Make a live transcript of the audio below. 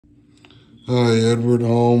Hi, Edward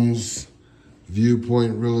Holmes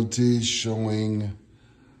Viewpoint Realty showing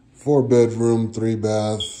 4-bedroom,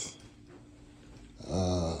 3-bath,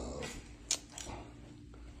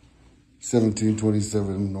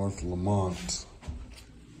 1727 North Lamont.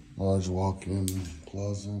 Large walk-in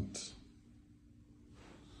closet.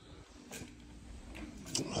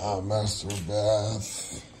 Master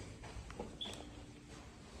bath.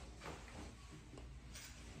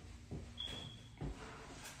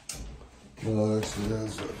 Well, it actually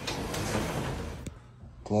has a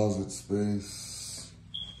closet space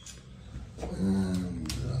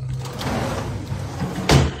and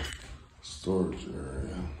storage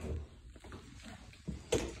area.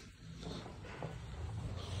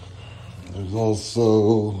 There's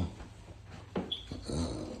also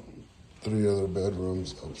 3 other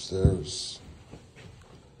bedrooms upstairs.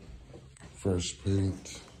 Fresh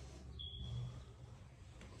paint,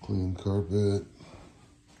 clean carpet.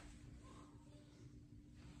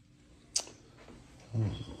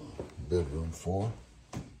 Bedroom 4.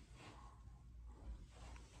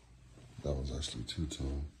 That was actually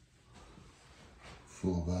 2-tone.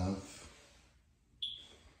 Full bath.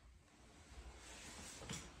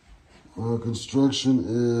 Construction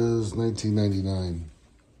is 1999.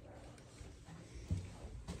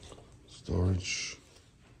 Storage.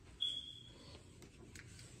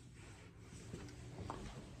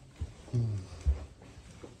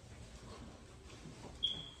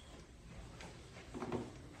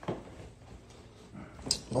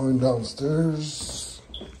 Going downstairs,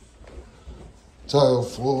 tile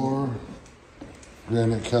floor,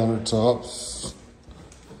 granite countertops,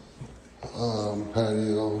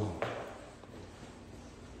 patio,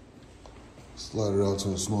 slider out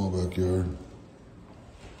to a small backyard,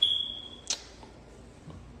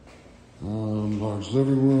 large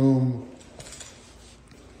living room,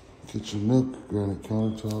 kitchen nook, granite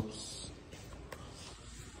countertops.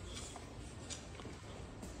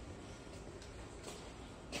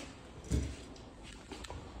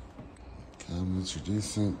 Cabinets are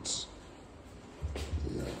decent.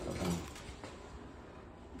 Yeah.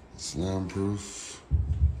 Slam proof.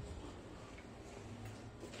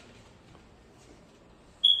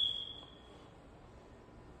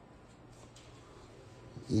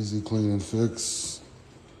 Easy clean and fix.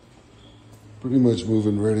 Pretty much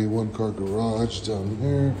move-in ready. 1-car garage down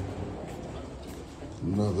here.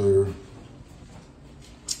 Another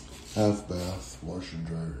half bath, washer and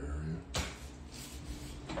dryer area.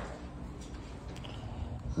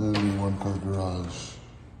 And a 1-car garage.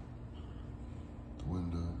 The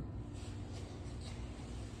window.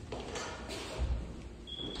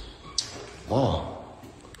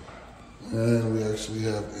 And we actually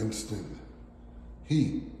have instant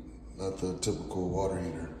heat, not the typical water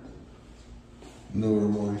heater. Newer,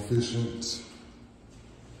 more efficient.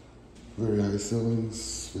 Very high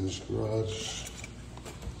ceilings, finished garage.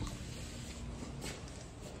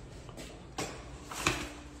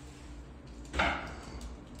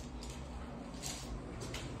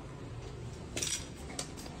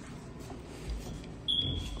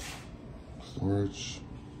 Storage,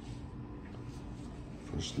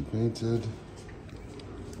 freshly painted,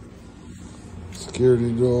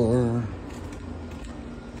 security door,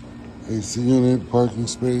 AC unit, parking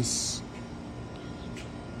space.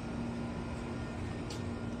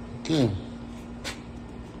 Okay.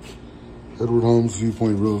 Edward Holmes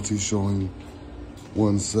Viewpoint Realty showing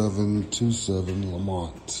 1727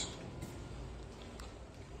 Lamont.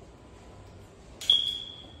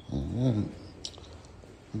 All right.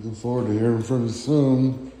 Looking forward to hearing from you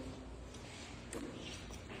soon.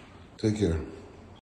 Take care.